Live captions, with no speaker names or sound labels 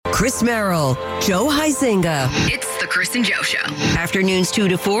Chris Merrill, Joe Huizinga. It's the Chris and Joe Show. Afternoons 2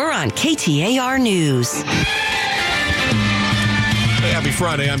 to 4 on KTAR News. Hey, happy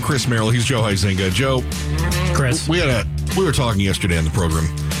Friday. I'm Chris Merrill. He's Joe Huizinga. Joe, Chris, we were talking yesterday on the program.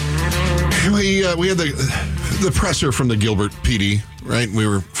 We had the presser from the Gilbert PD, right? We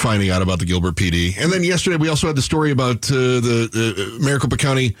were finding out about the Gilbert PD. And then yesterday we also had the story about the Maricopa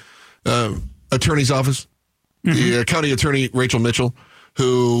County Attorney's Office. Mm-hmm. The county attorney, Rachel Mitchell,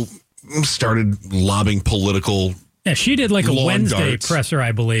 who started lobbing political. Yeah, she did like a Wednesday darts. presser,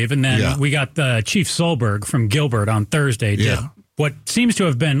 I believe. And then we got the Chief Solberg from Gilbert on Thursday. Did what seems to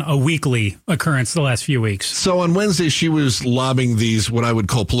have been a weekly occurrence the last few weeks. So on Wednesday, she was lobbing these, what I would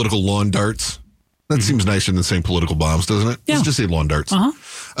call political lawn darts. That seems nicer than saying political bombs, doesn't it? Yeah. Let's just say lawn darts.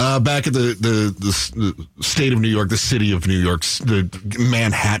 Back at the state of New York, the city of New York, the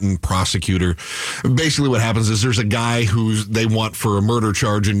Manhattan prosecutor. Basically what happens is there's a guy who they want for a murder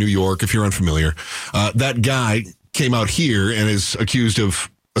charge in New York, if you're unfamiliar. That guy came out here and is accused of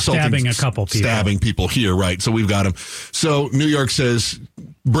stabbing a couple people. Stabbing people here, right. So we've got him. So New York says,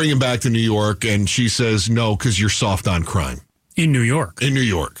 bring him back to New York. And she says, no, because you're soft on crime. In New York. In New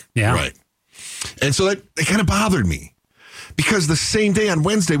York. Yeah. Right. And so that kind of bothered me because the same day on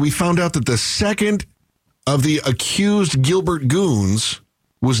Wednesday, we found out that the second of the accused Gilbert Goons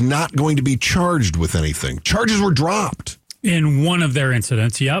was not going to be charged with anything. Charges were dropped. In one of their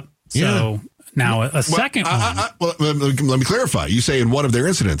incidents, yep. So now a second one. Let me clarify. You say in one of their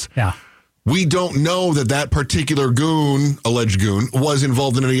incidents. Yeah. We don't know that particular goon, alleged goon, was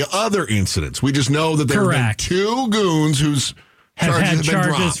involved in any other incidents. We just know that there have been two goons whose have had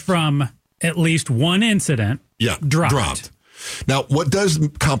charges dropped. From at least one incident dropped. Now, what does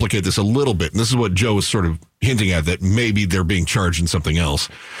complicate this a little bit, and this is what Joe is sort of hinting at, that maybe they're being charged in something else.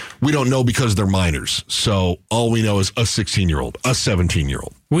 We don't know because they're minors. So all we know is a 16-year-old, a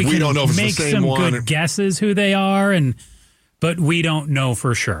 17-year-old. We don't know if it's make the same some one. Good guesses who they are, but we don't know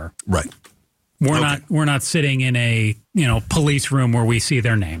for sure. Right. We're not sitting in a police room where we see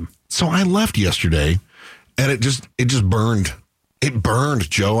their name. So I left yesterday, and it just burned. It burned,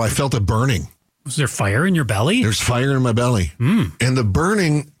 Joe. I felt a burning. Was there fire in your belly? There's fire in my belly. And the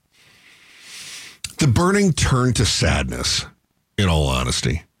burning turned to sadness, in all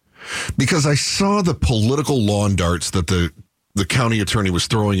honesty, because I saw the political lawn darts that the county attorney was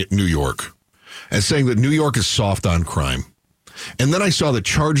throwing at New York and saying that New York is soft on crime. And then I saw that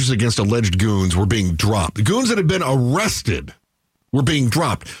charges against alleged goons were being dropped. The goons that had been arrested were being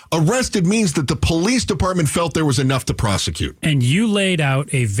dropped. Arrested means that the police department felt there was enough to prosecute. And you laid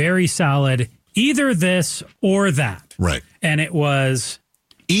out a very solid either this or that. Right. And it was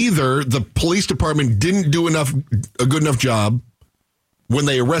either the police department didn't do a good enough job when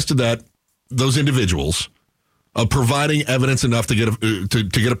they arrested those individuals of providing evidence enough to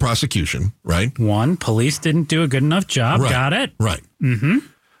get a prosecution, right? One, police didn't do a good enough job. Right. Got it. Right.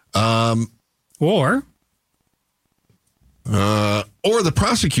 Or the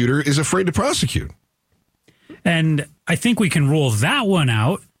prosecutor is afraid to prosecute. And I think we can rule that one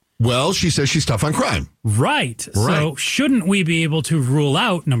out. Well, she says she's tough on crime. Right. So shouldn't we be able to rule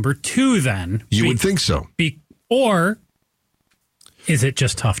out number two then? You would think so. Or is it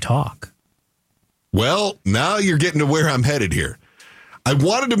just tough talk? Well, now you're getting to where I'm headed here. I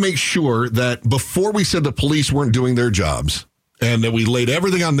wanted to make sure that before we said the police weren't doing their jobs and that we laid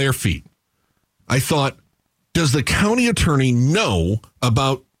everything on their feet, I thought, does the county attorney know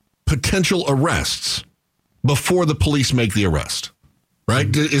about potential arrests before the police make the arrest? Right?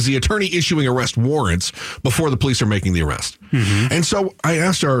 Mm-hmm. Is the attorney issuing arrest warrants before the police are making the arrest? Mm-hmm. And so I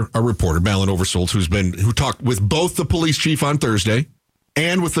asked our reporter, Malin Oversoltz, who talked with both the police chief on Thursday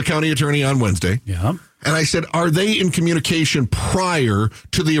and with the county attorney on Wednesday. Yeah. And I said, are they in communication prior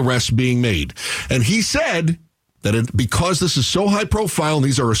to the arrest being made? And he said that because this is so high profile and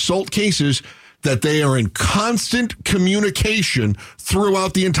these are assault cases, that they are in constant communication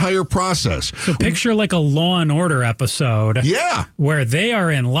throughout the entire process. So picture like a Law and Order episode. Yeah. Where they are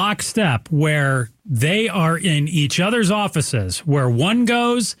in lockstep, where they are in each other's offices, where one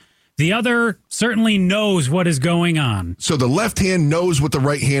goes, the other certainly knows what is going on. So the left hand knows what the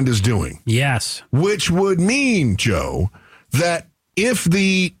right hand is doing. Yes. Which would mean, Joe, that if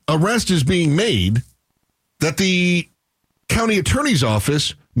the arrest is being made, that the county attorney's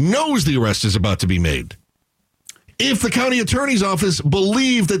office knows the arrest is about to be made. If the county attorney's office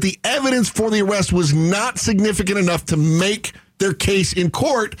believed that the evidence for the arrest was not significant enough to make their case in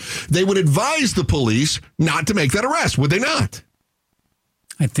court, they would advise the police not to make that arrest, would they not?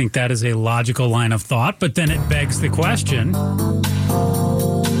 I think that is a logical line of thought, but then it begs the question.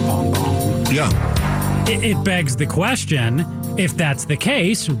 Yeah. It begs the question, if that's the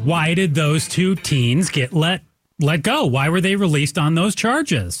case, why did those two teens get let go? Why were they released on those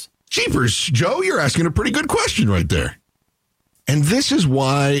charges? Jeepers, Joe, you're asking a pretty good question right there. And this is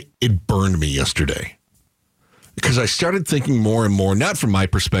why it burned me yesterday. Because I started thinking more and more, not from my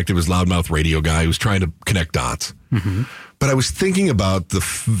perspective as loudmouth radio guy who's trying to connect dots, but I was thinking about the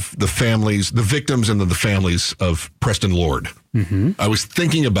families, the victims and the families of Preston Lord. I was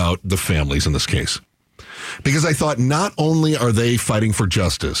thinking about the families in this case. Because I thought not only are they fighting for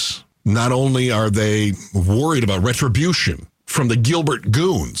justice, not only are they worried about retribution from the Gilbert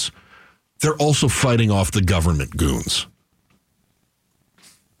Goons, they're also fighting off the government goons.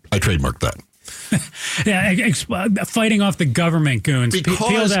 I trademarked that. Fighting off the government goons.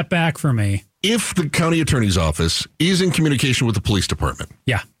 Peel that back for me. If the county attorney's office is in communication with the police department,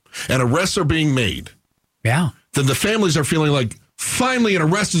 and arrests are being made, then the families are feeling like, finally an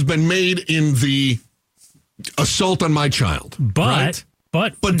arrest has been made in the assault on my child. But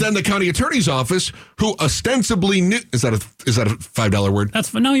then the county attorney's office, who ostensibly knew, is that a $5 word?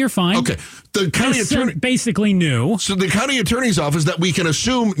 No, you're fine. Okay. The county attorney basically knew. So the county attorney's office that we can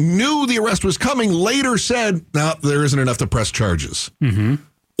assume knew the arrest was coming later said, no, there isn't enough to press charges.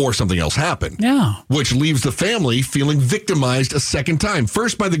 Or something else happened. Which leaves the family feeling victimized a second time.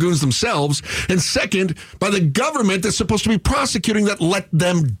 First by the goons themselves, and second by the government that's supposed to be prosecuting that let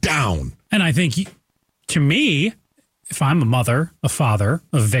them down. And I think, to me, if I'm a mother, a father,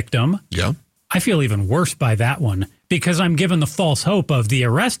 a victim, I feel even worse by that one because I'm given the false hope of the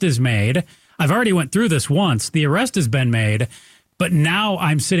arrest is made. I've already went through this once. The arrest has been made, but now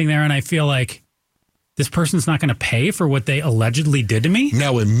I'm sitting there and I feel like this person's not going to pay for what they allegedly did to me.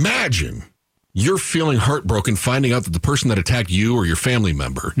 Now imagine you're feeling heartbroken finding out that the person that attacked you or your family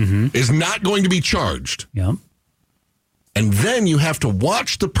member is not going to be charged. And then you have to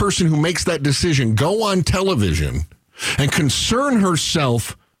watch the person who makes that decision go on television and concern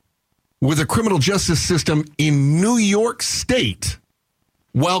herself with the criminal justice system in New York State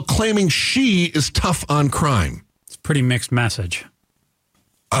while claiming she is tough on crime. It's a pretty mixed message.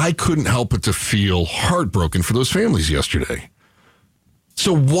 I couldn't help but to feel heartbroken for those families yesterday.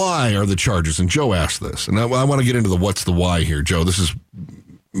 So why are the charges? And Joe asked this, and I want to get into the what's the why here, Joe.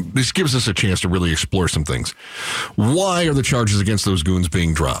 This gives us a chance to really explore some things. Why are the charges against those goons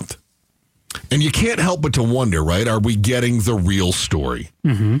being dropped? And you can't help but to wonder, right? Are we getting the real story?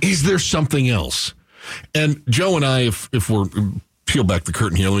 Is there something else? And Joe and I, if we're peel back the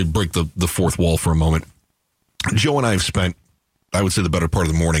curtain here, let me break the fourth wall for a moment. Joe and I have spent, I would say the better part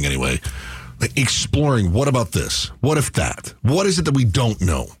of the morning anyway, exploring what about this? What if that? What is it that we don't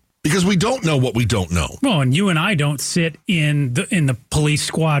know? Because we don't know what we don't know. Well, and you and I don't sit in the police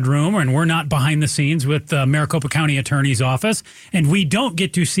squad room, and we're not behind the scenes with the Maricopa County Attorney's office, and we don't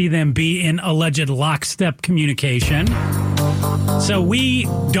get to see them be in alleged lockstep communication. So we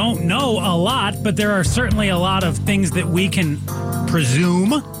don't know a lot, but there are certainly a lot of things that we can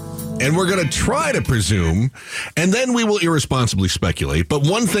presume. And we're going to try to presume, and then we will irresponsibly speculate. But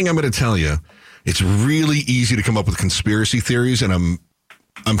one thing I'm going to tell you, it's really easy to come up with conspiracy theories, and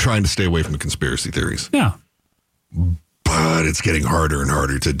I'm trying to stay away from the conspiracy theories. Yeah. But it's getting harder and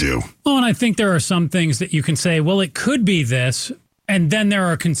harder to do. Well, and I think there are some things that you can say, well, it could be this, and then there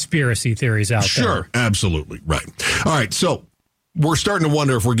are conspiracy theories out there. Sure, absolutely. Right. All right, so we're starting to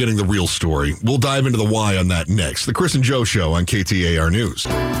wonder if we're getting the real story. We'll dive into the why on that next. The Chris and Joe Show on KTAR News.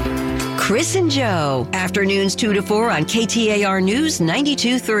 Chris and Joe, afternoons 2 to 4 on KTAR News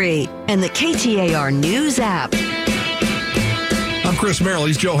 92.3 and the KTAR News app. I'm Chris Merrill.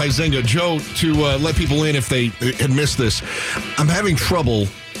 He's Joe Huizenga. Joe, to let people in if they had missed this, I'm having trouble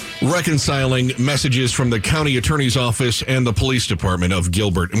reconciling messages from the county attorney's office and the police department of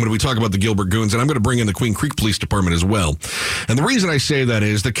Gilbert. And when we talk about the Gilbert Goons, and I'm going to bring in the Queen Creek Police Department as well. And the reason I say that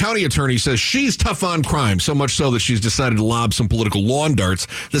is the county attorney says she's tough on crime, so much so that she's decided to lob some political lawn darts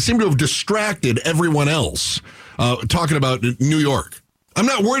that seem to have distracted everyone else talking about New York. I'm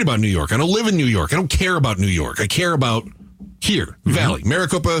not worried about New York. I don't live in New York. I don't care about New York. I care about here, Valley,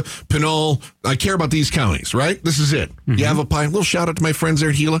 Maricopa, Pinole. I care about these counties, right? This is it. Yavapai. Little shout out to my friends there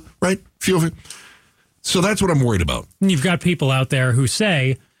at Gila, right? Few of it. So that's what I'm worried about. And you've got people out there who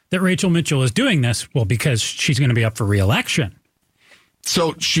say that Rachel Mitchell is doing this, well, because she's going to be up for re-election.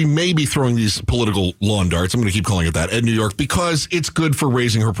 So she may be throwing these political lawn darts, I'm going to keep calling it that, at New York because it's good for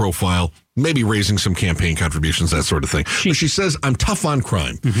raising her profile, maybe raising some campaign contributions, that sort of thing. But she says, I'm tough on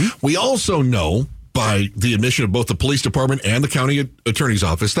crime. We also know, by the admission of both the police department and the county attorney's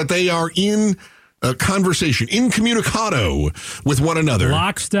office, that they are in conversation, incommunicado with one another.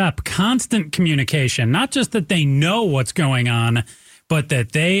 Lockstep, constant communication. Not just that they know what's going on, but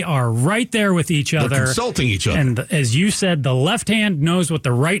that they are right there with each other. They're consulting each other. And as you said, the left hand knows what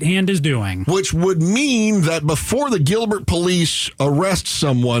the right hand is doing. Which would mean that before the Gilbert police arrest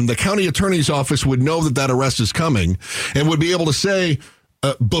someone, the county attorney's office would know that arrest is coming and would be able to say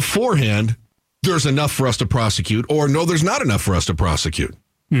beforehand, there's enough for us to prosecute, or no, there's not enough for us to prosecute.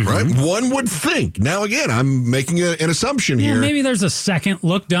 Mm-hmm. Right? One would think. Now, again, I'm making an assumption here. Maybe there's a second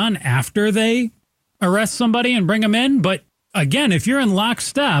look done after they arrest somebody and bring them in. But again, if you're in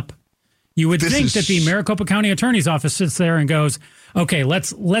lockstep, you would think that the Maricopa County Attorney's Office sits there and goes, okay,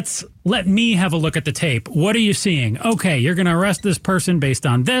 let me have a look at the tape. What are you seeing? Okay, you're going to arrest this person based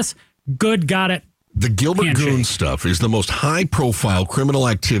on this. Good, got it. The Gilbert Goon stuff is the most high-profile criminal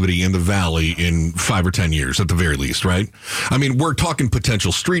activity in the Valley in 5 or 10 years, at the very least, right? I mean, we're talking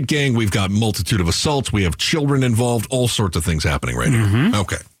potential street gang. We've got multitude of assaults. We have children involved. All sorts of things happening right here.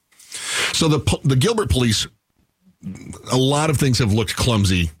 Okay. So the Gilbert police, a lot of things have looked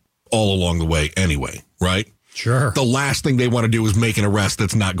clumsy all along the way anyway, right? Sure. The last thing they want to do is make an arrest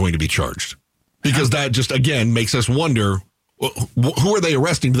that's not going to be charged. Because that just, again, makes us wonder, who are they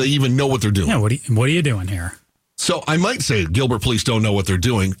arresting? Do they even know what they're doing? Yeah, what are you doing here? So I might say Gilbert police don't know what they're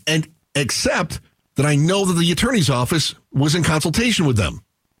doing, and except that I know that the attorney's office was in consultation with them,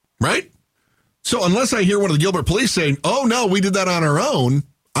 right? So unless I hear one of the Gilbert police saying, oh, no, we did that on our own,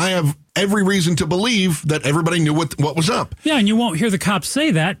 I have every reason to believe that everybody knew what was up. Yeah, and you won't hear the cops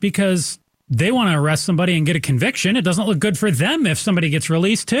say that because they want to arrest somebody and get a conviction. It doesn't look good for them if somebody gets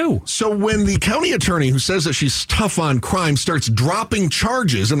released, too. So when the county attorney who says that she's tough on crime starts dropping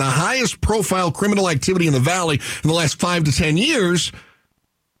charges in the highest profile criminal activity in the Valley in the last 5 to 10 years,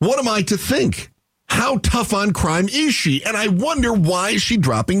 what am I to think? How tough on crime is she? And I wonder, why is she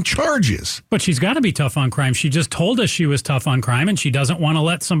dropping charges? But she's got to be tough on crime. She just told us she was tough on crime, and she doesn't want to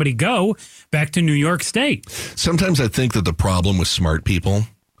let somebody go back to New York State. Sometimes I think that the problem with smart people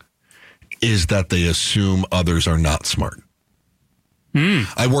is that they assume others are not smart.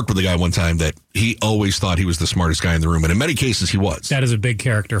 I worked with a guy one time that he always thought he was the smartest guy in the room, and in many cases he was. That is a big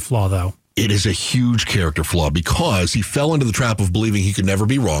character flaw, though. It is a huge character flaw because he fell into the trap of believing he could never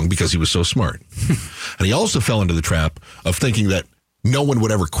be wrong because he was so smart. And he also fell into the trap of thinking that no one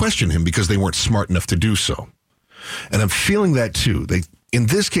would ever question him because they weren't smart enough to do so. And I'm feeling that too. In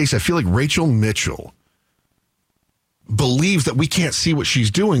this case, I feel like Rachel Mitchell believes that we can't see what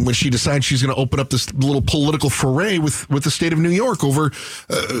she's doing when she decides she's going to open up this little political foray with the state of New York over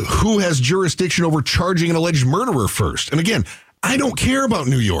who has jurisdiction over charging an alleged murderer first. And again, I don't care about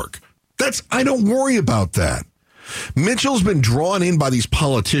New York. I don't worry about that. Mitchell's been drawn in by these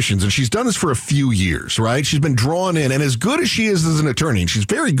politicians, and she's done this for a few years, right? She's been drawn in, and as good as she is as an attorney, and she's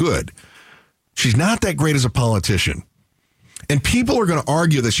very good, she's not that great as a politician. And people are going to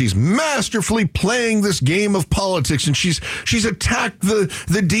argue that she's masterfully playing this game of politics, and she's attacked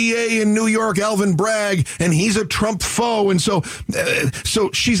the DA in New York, Alvin Bragg, and he's a Trump foe, and so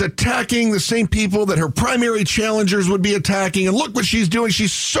she's attacking the same people that her primary challengers would be attacking. And look what she's doing;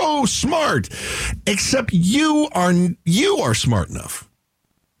 she's so smart. Except you are smart enough.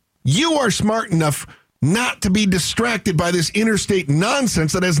 You are smart enough not to be distracted by this interstate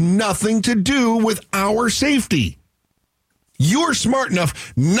nonsense that has nothing to do with our safety. You're smart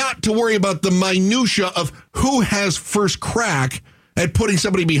enough not to worry about the minutia of who has first crack at putting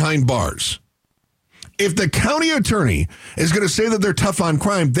somebody behind bars. If the county attorney is going to say that they're tough on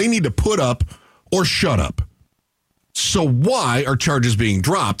crime, they need to put up or shut up. So why are charges being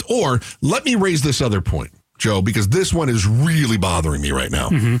dropped? Or let me raise this other point, Joe, because this one is really bothering me right now.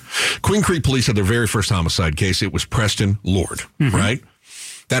 Queen Creek Police had their very first homicide case. It was Preston Lord, right?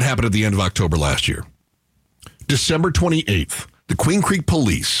 That happened at the end of October last year. December 28th, the Queen Creek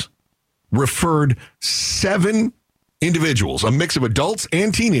Police referred 7 individuals, a mix of adults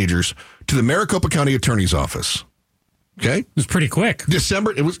and teenagers, to the Maricopa County Attorney's Office. Okay? It was pretty quick.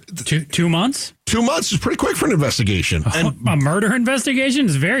 December, it was... 2 months? 2 months is pretty quick for an investigation. And a murder investigation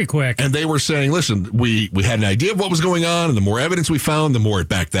is very quick. And they were saying, listen, we had an idea of what was going on, and the more evidence we found, the more it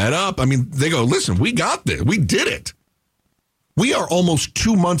backed that up. I mean, they go, listen, we got this. We did it. We are almost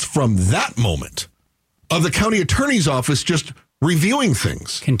 2 months from that moment of the county attorney's office just reviewing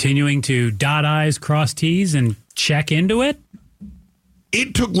things. Continuing to dot I's, cross T's, and check into it?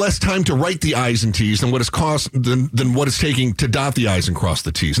 It took less time to write the I's and T's than what it's taking to dot the I's and cross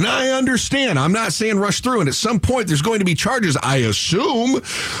the T's. Now, I understand. I'm not saying rush through, and at some point there's going to be charges, I assume.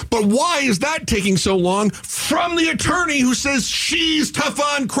 But why is that taking so long from the attorney who says she's tough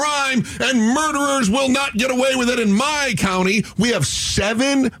on crime and murderers will not get away with it in my county? We have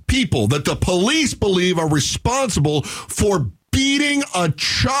 7 people that the police believe are responsible for beating a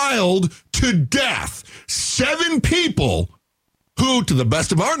child to death. 7 people who, to the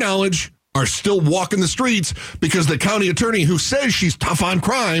best of our knowledge, are still walking the streets because the county attorney who says she's tough on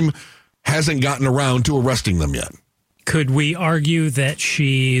crime hasn't gotten around to arresting them yet. Could we argue that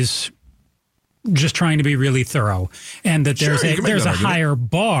she's just trying to be really thorough and that there's a higher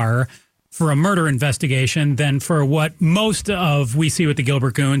bar for a murder investigation than for what most of we see with the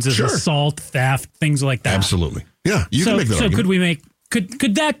Gilbert Goons is assault, theft, things like that? Absolutely. Yeah, you can make that argument. So could we make,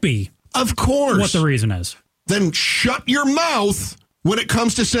 could that be? Of course. What the reason is? Then shut your mouth when it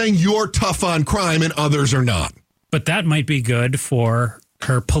comes to saying you're tough on crime and others are not. But that might be good for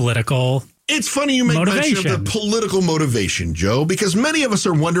her political It's funny you make mention of the political motivation, Joe, because many of us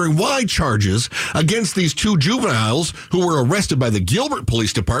are wondering why charges against these two juveniles who were arrested by the Gilbert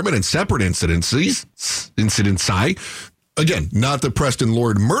Police Department in separate incidents, again, not the Preston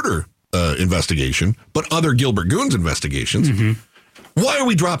Lord murder investigation, but other Gilbert Goons investigations. Mm-hmm. Why are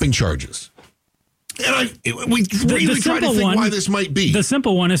we dropping charges? And we really try to think why this might be. The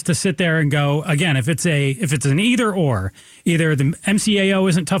simple one is to sit there and go, again, if it's an either or, either the MCAO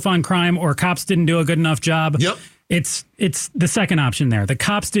isn't tough on crime or cops didn't do a good enough job. Yep. It's the second option there. The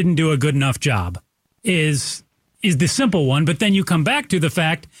cops didn't do a good enough job is the simple one. But then you come back to the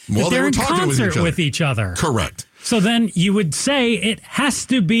fact that they're in concert with each other. Correct. So then you would say it has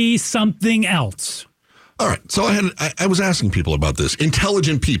to be something else. All right, so I was asking people about this,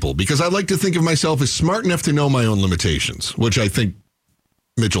 intelligent people, because I like to think of myself as smart enough to know my own limitations, which I think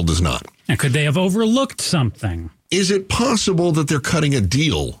Mitchell does not. And could they have overlooked something? Is it possible that they're cutting a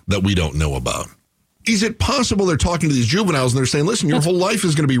deal that we don't know about? Is it possible they're talking to these juveniles and they're saying, listen, your whole life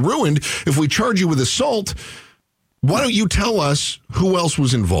is going to be ruined if we charge you with assault? Why don't you tell us who else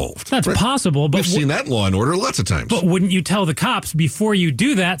was involved? That's possible. But we've seen that in Law and Order lots of times. But wouldn't you tell the cops before you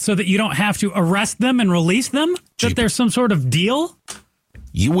do that so that you don't have to arrest them and release them? That there's some sort of deal?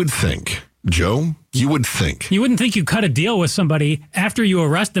 You would think, Joe, you would think. You wouldn't think you cut a deal with somebody after you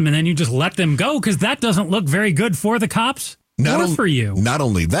arrest them and then you just let them go, because that doesn't look very good for the cops or for you. Not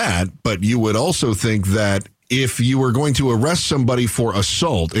only that, but you would also think that if you were going to arrest somebody for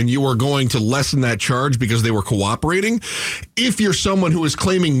assault and you were going to lessen that charge because they were cooperating, if you're someone who is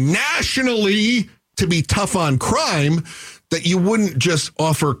claiming nationally to be tough on crime, that you wouldn't just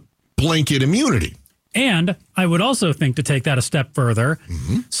offer blanket immunity. And I would also think to take that a step further,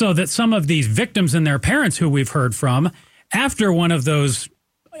 so that some of these victims and their parents who we've heard from, after one of those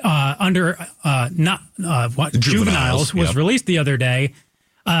juveniles was released the other day,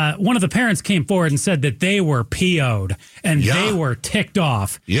 one of the parents came forward and said that they were PO'd and they were ticked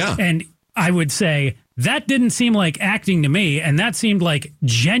off. Yeah. And I would say that didn't seem like acting to me. And that seemed like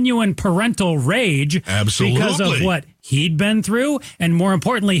genuine parental rage. Absolutely. Because of what he'd been through. And more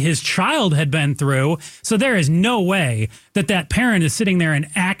importantly, his child had been through. So there is no way that parent is sitting there and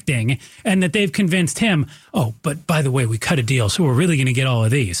acting and that they've convinced him, oh, but by the way, we cut a deal, so we're really going to get all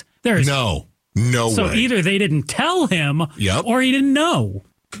of these. There's no way. So either they didn't tell him or he didn't know.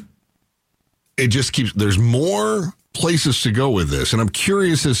 It just keeps, there's more places to go with this. And I'm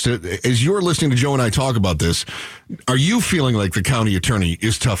curious as you're listening to Joe and I talk about this, are you feeling like the county attorney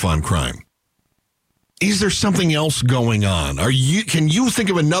is tough on crime? Is there something else going on? Can you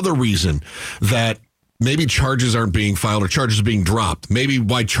think of another reason that maybe charges aren't being filed or charges are being dropped? Maybe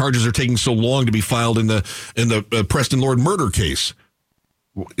why charges are taking so long to be filed in the Preston Lord murder case?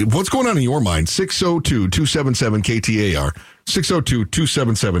 What's going on in your mind? 602-277-KTAR.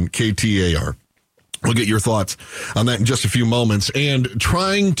 602-277-KTAR. We'll get your thoughts on that in just a few moments. And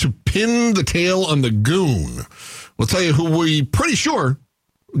trying to pin the tail on the goon. We'll tell you who we pretty sure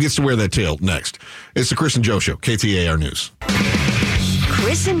gets to wear that tail next. It's the Chris and Joe Show, KTAR News.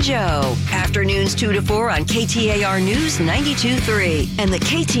 Chris and Joe, afternoons 2 to 4 on KTAR News 92.3 and the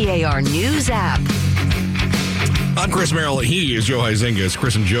KTAR News app. I'm Chris Merrill. He is Joe Huizenga. It's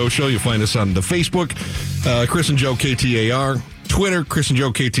Chris and Joe Show. You'll find us on the Facebook, Chris and Joe KTAR, Twitter, Chris and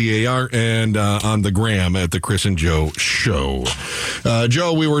Joe KTAR, and on the gram at the Chris and Joe Show.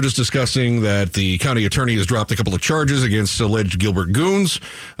 Joe, we were just discussing that the county attorney has dropped a couple of charges against alleged Gilbert Goons,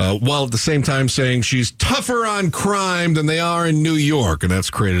 while at the same time saying she's tougher on crime than they are in New York. And that's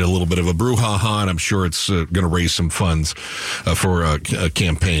created a little bit of a brouhaha, and I'm sure it's going to raise some funds for a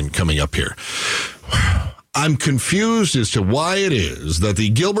campaign coming up here. I'm confused as to why it is that the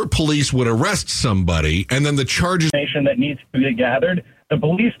Gilbert police would arrest somebody and then the charges that needs to be gathered. The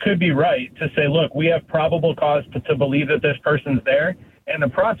police could be right to say, look, we have probable cause to believe that this person's there. And the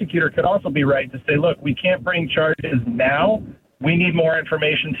prosecutor could also be right to say, look, we can't bring charges now. We need more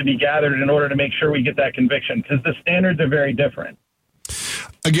information to be gathered in order to make sure we get that conviction, because the standards are very different.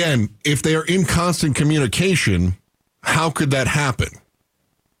 Again, if they are in constant communication, how could that happen?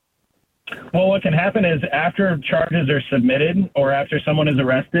 Well, what can happen is after charges are submitted or after someone is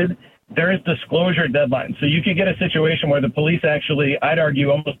arrested, there is disclosure deadline. So you could get a situation where the police actually, I'd argue,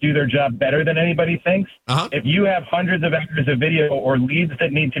 almost do their job better than anybody thinks. If you have hundreds of hours of video or leads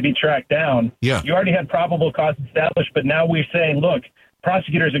that need to be tracked down, you already had probable cause established, but now we're saying, look,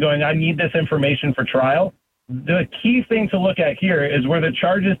 prosecutors are going, I need this information for trial. The key thing to look at here is where the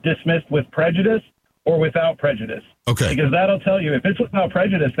charge is dismissed with prejudice or without prejudice. Okay. Because that'll tell you if it's without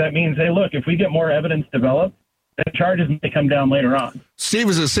prejudice, that means, hey, look, if we get more evidence developed, then charges may come down later on. Steve,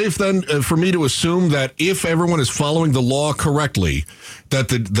 is it safe then for me to assume that if everyone is following the law correctly, that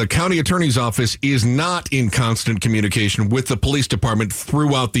the county attorney's office is not in constant communication with the police department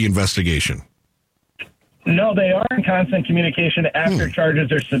throughout the investigation? No, they are in constant communication after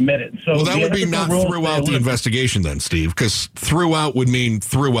charges are submitted. So well, that would be not throughout the investigation then, Steve, because throughout would mean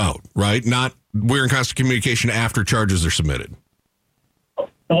throughout, right? Not we're in constant communication after charges are submitted.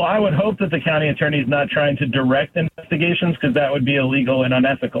 Well, I would hope that the county attorney is not trying to direct investigations because that would be illegal and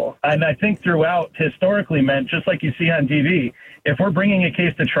unethical. And I think throughout historically meant, just like you see on TV, if we're bringing a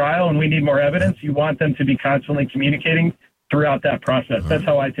case to trial and we need more evidence, you want them to be constantly communicating throughout that process. That's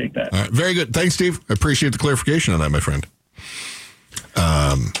how I take that. All right. Very good. Thanks, Steve. I appreciate the clarification on that, my friend.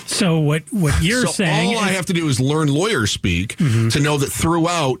 So what you're saying all I have to do is learn lawyer speak to know that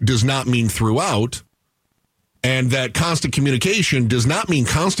throughout does not mean throughout, and that constant communication does not mean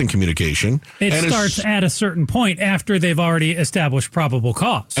constant communication. It starts at a certain point after they've already established probable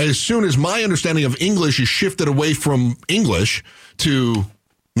cause. As soon as my understanding of English is shifted away from English to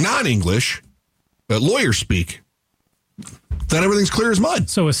non-English, lawyer speak, then everything's clear as mud.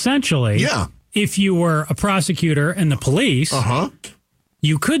 So essentially, if you were a prosecutor and the police,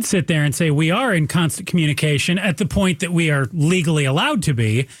 you could sit there and say, we are in constant communication at the point that we are legally allowed to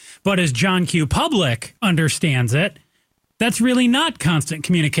be. But as John Q. Public understands it, that's really not constant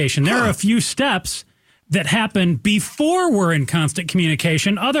communication. There are a few steps that happen before we're in constant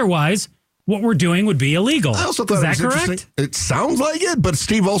communication. Otherwise, what we're doing would be illegal. I also thought Is that correct? It sounds like it, but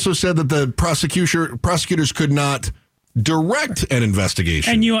Steve also said that the prosecutors could not direct an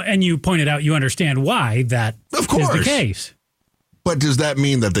investigation. And you pointed out you understand why that is the case. But does that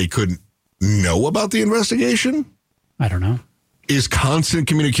mean that they couldn't know about the investigation? I don't know. Is constant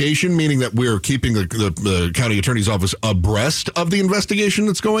communication meaning that we're keeping the county attorney's office abreast of the investigation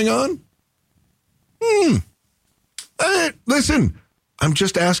that's going on? Listen, I'm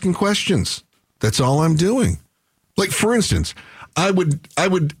just asking questions. That's all I'm doing. Like, for instance, I would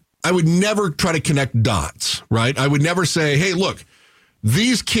never try to connect dots, right? I would never say, hey, look,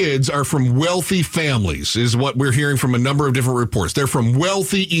 these kids are from wealthy families, is what we're hearing from a number of different reports. They're from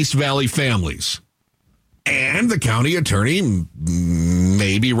wealthy East Valley families. And the county attorney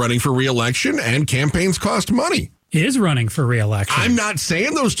may be running for re-election, and campaigns cost money. Is running for re-election. I'm not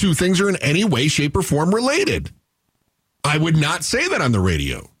saying those two things are in any way, shape, or form related. I would not say that on the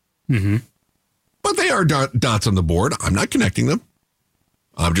radio. But they are dots on the board. I'm not connecting them.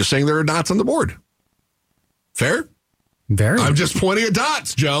 I'm just saying there are dots on the board. Fair? Very. I'm just pointing at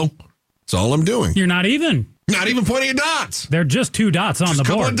dots, Joe. That's all I'm doing. You're not even pointing at dots. They're just two dots on the board. Just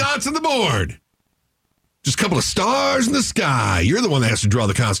a couple of dots on the board. Just a couple of stars in the sky. You're the one that has to draw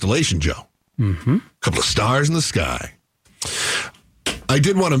the constellation, Joe. A couple of stars in the sky. I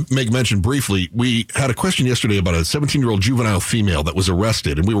did want to make mention briefly, we had a question yesterday about a 17-year-old juvenile female that was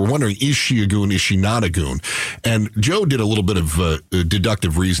arrested, and we were wondering, is she a goon, is she not a goon? And Joe did a little bit of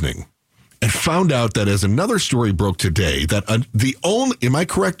deductive reasoning and found out that as another story broke today, that am I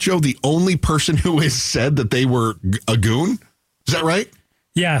correct, Joe, the only person who has said that they were a goon? Is that right?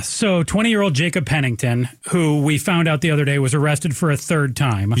 Yeah, so 20-year-old Jacob Pennington, who we found out the other day was arrested for a third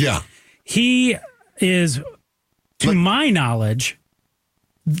time. Yeah. He is, to my knowledge,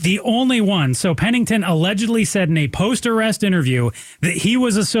 the only one. So Pennington allegedly said in a post-arrest interview that he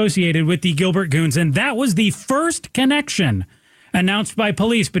was associated with the Gilbert Goons, and that was the first connection announced by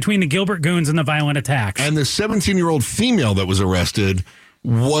police between the Gilbert Goons and the violent attacks. And the 17-year-old female that was arrested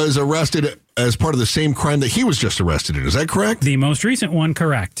as part of the same crime that he was just arrested in. Is that correct? The most recent one,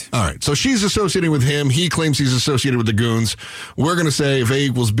 correct. All right. So she's associating with him. He claims he's associated with the goons. We're going to say if A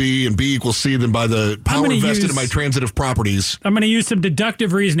equals B and B equals C, then by the power vested in my transitive properties. I'm going to use some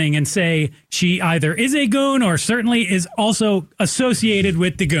deductive reasoning and say she either is a goon or certainly is also associated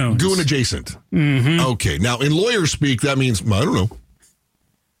with the goons. Goon adjacent. Okay. Now, in lawyer speak, that means, I don't know.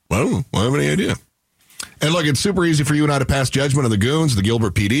 I don't have any idea. And look, it's super easy for you and I to pass judgment on the goons, the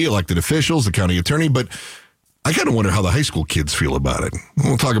Gilbert PD, elected officials, the county attorney, but I kind of wonder how the high school kids feel about it.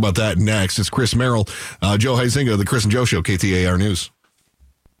 We'll talk about that next. It's Chris Merrill, Joe Huizinga, the Chris and Joe Show, KTAR News.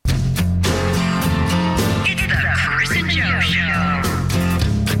 It's the Chris and Joe Show.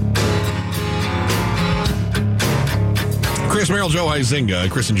 Chris Merrill, Joe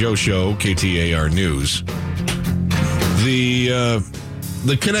Huizinga, Chris and Joe Show, KTAR News.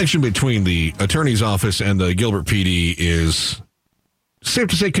 The connection between the attorney's office and the Gilbert PD is, safe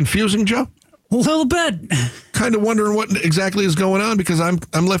to say, confusing, Joe? A little bit. Kind of wondering what exactly is going on because I'm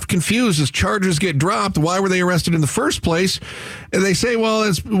left confused as charges get dropped. Why were they arrested in the first place? And they say,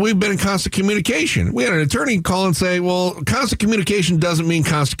 well, we've been in constant communication. We had an attorney call and say, well, constant communication doesn't mean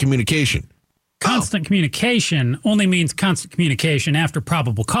constant communication. Constant communication only means constant communication after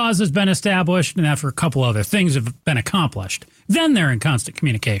probable cause has been established and after a couple other things have been accomplished. Then they're in constant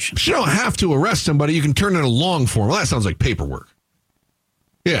communication. But you don't have to arrest somebody. You can turn in a long form. Well, that sounds like paperwork.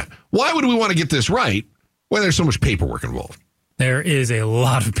 Yeah. Why would we want to get this right when there's so much paperwork involved? There is a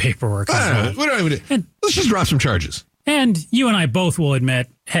lot of paperwork involved. We don't even, let's just drop some charges. And you and I both will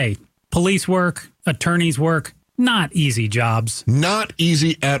admit, hey, police work, attorneys work, not easy jobs. Not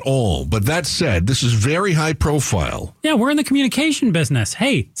easy at all. But that said, this is very high profile. Yeah, we're in the communication business.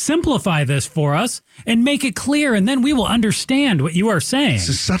 Hey, simplify this for us and make it clear, and then we will understand what you are saying. This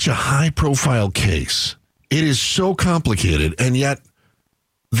is such a high profile case. It is so complicated, and yet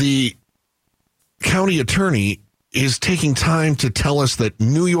the county attorney is taking time to tell us that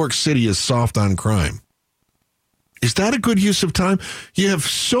New York City is soft on crime. Is that a good use of time? You have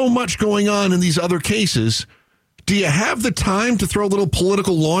so much going on in these other cases. Do you have the time to throw little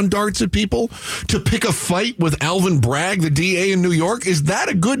political lawn darts at people? To pick a fight with Alvin Bragg, the DA in New York? Is that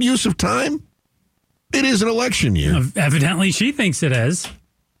a good use of time? It is an election year. Evidently, she thinks it is.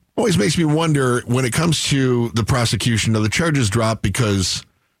 Always makes me wonder when it comes to the prosecution. Now, the charges drop because,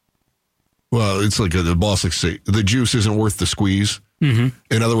 well, it's like the boss likes to say, the juice isn't worth the squeeze. Mm-hmm.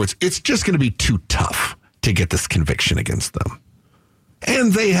 In other words, it's just going to be too tough to get this conviction against them.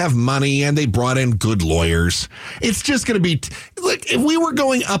 And they have money, and they brought in good lawyers. It's just going to be, like, if we were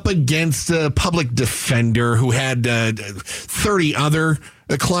going up against a public defender who had 30 other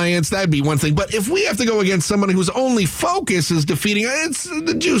clients, that'd be one thing. But if we have to go against somebody whose only focus is defeating,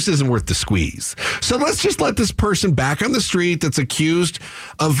 the juice isn't worth the squeeze. So let's just let this person back on the street that's accused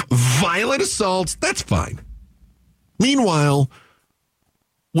of violent assaults. That's fine. Meanwhile,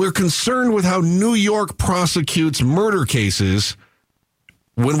 we're concerned with how New York prosecutes murder cases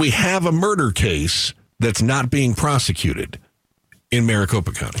when we have a murder case that's not being prosecuted in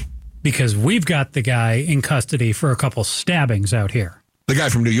Maricopa County. Because we've got the guy in custody for a couple stabbings out here. The guy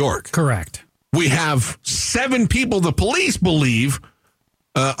from New York. Correct. We have 7 people the police believe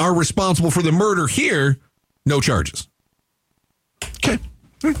are responsible for the murder here. No charges. Okay.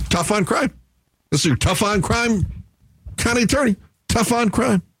 Tough on crime. This is your tough on crime county attorney. Tough on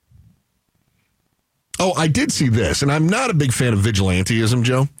crime. Oh, I did see this, and I'm not a big fan of vigilantism,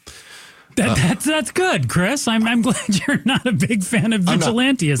 Joe. That's good, Chris. I'm glad you're not a big fan of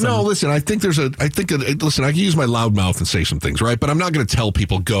vigilantism. No, listen, I think listen, I can use my loud mouth and say some things, right? But I'm not going to tell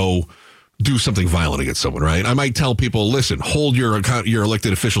people go do something violent against someone, right? I might tell people, listen, hold your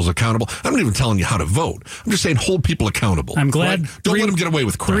elected officials accountable. I'm not even telling you how to vote. I'm just saying hold people accountable. I'm glad. Right? Don't let them get away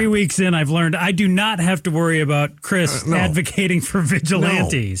with crime. 3 weeks in, I've learned I do not have to worry about Chris advocating for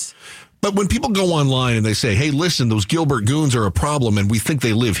vigilantes. No. But when people go online and they say, hey, listen, those Gilbert Goons are a problem and we think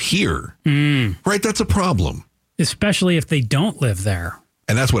they live here, right? That's a problem. Especially if they don't live there.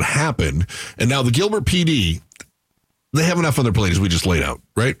 And that's what happened. And now the Gilbert PD, they have enough on their plate as we just laid out,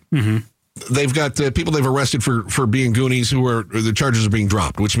 right? Mm-hmm. They've got people they've arrested for being Goonies the charges are being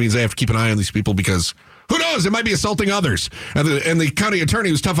dropped, which means they have to keep an eye on these people because who knows? They might be assaulting others. And the county attorney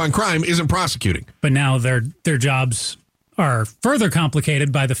who's tough on crime isn't prosecuting. But now their jobs are further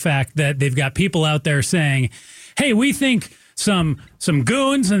complicated by the fact that they've got people out there saying, hey, we think some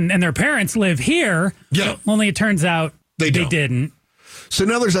goons and their parents live here. Yeah. Only it turns out they didn't. So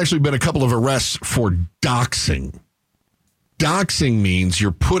now there's actually been a couple of arrests for doxing. Doxing means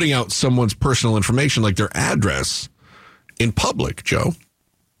you're putting out someone's personal information, like their address, in public, Joe.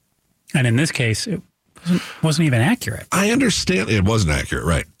 And in this case, it wasn't even accurate. I understand. It wasn't accurate,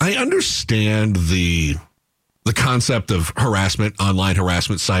 right? I understand the concept of harassment, online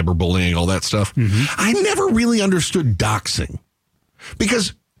harassment, cyberbullying, all that stuff. Mm-hmm. I never really understood doxing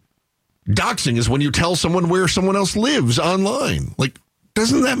because doxing is when you tell someone where someone else lives online. Like,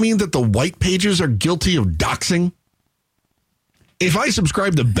 doesn't that mean that the white pages are guilty of doxing? If I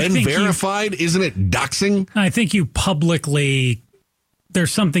subscribe to Ben Verified, isn't it doxing? I think you publicly,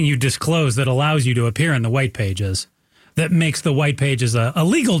 there's something you disclose that allows you to appear in the white pages that makes the white pages a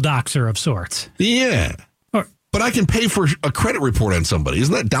legal doxer of sorts. Yeah. But I can pay for a credit report on somebody.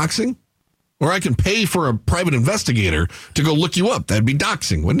 Isn't that doxing? Or I can pay for a private investigator to go look you up. That'd be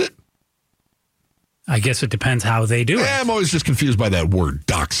doxing, wouldn't it? I guess it depends how they do it. I'm always just confused by that word,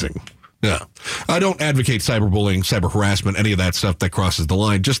 doxing. Yeah. I don't advocate cyberbullying, cyber harassment, any of that stuff that crosses the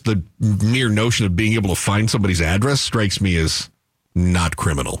line. Just the mere notion of being able to find somebody's address strikes me as not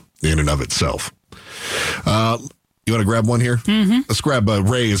criminal in and of itself. You want to grab one here? Mm-hmm. Let's grab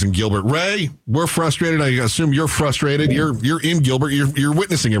Ray is in Gilbert. Ray, we're frustrated. I assume you're frustrated. You're in Gilbert. You're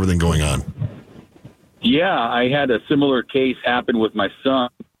witnessing everything going on. Yeah, I had a similar case happen with my son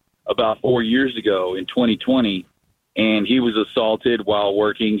about 4 years ago in 2020. And he was assaulted while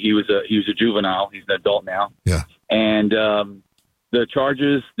working. He was a juvenile. He's an adult now. Yeah. And the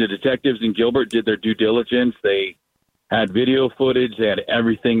charges, the detectives in Gilbert did their due diligence. They had video footage. They had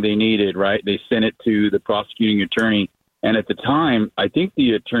everything they needed, right? They sent it to the prosecuting attorney. And at the time, I think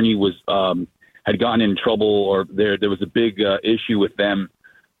the attorney was had gotten in trouble, or there was a big issue with them.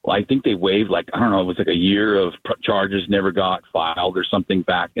 Well, I think they waived, it was like a year of charges never got filed or something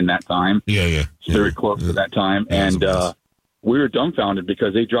back in that time. Yeah. Very close to that time. And we were dumbfounded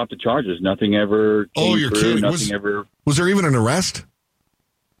because they dropped the charges. Nothing ever came you're through. kidding. Was there even an arrest?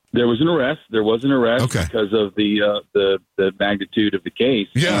 There was an arrest. There was an arrest because of the magnitude of the case.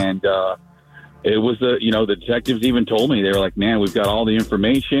 Yeah. And it was, the detectives even told me, they were like, man, we've got all the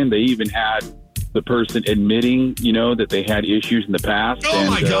information. They even had the person admitting, that they had issues in the past. Oh,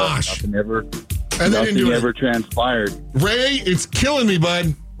 my gosh. Nothing ever transpired. Ray, it's killing me,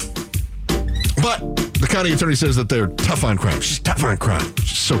 bud. But the county attorney says that they're tough on crime. She's tough on crime.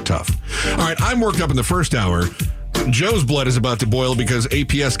 She's so tough. All right, I'm worked up in the first hour. Joe's blood is about to boil because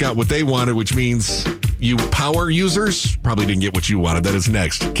APS got what they wanted, which means you power users probably didn't get what you wanted. That is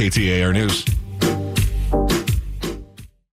next. KTAR News.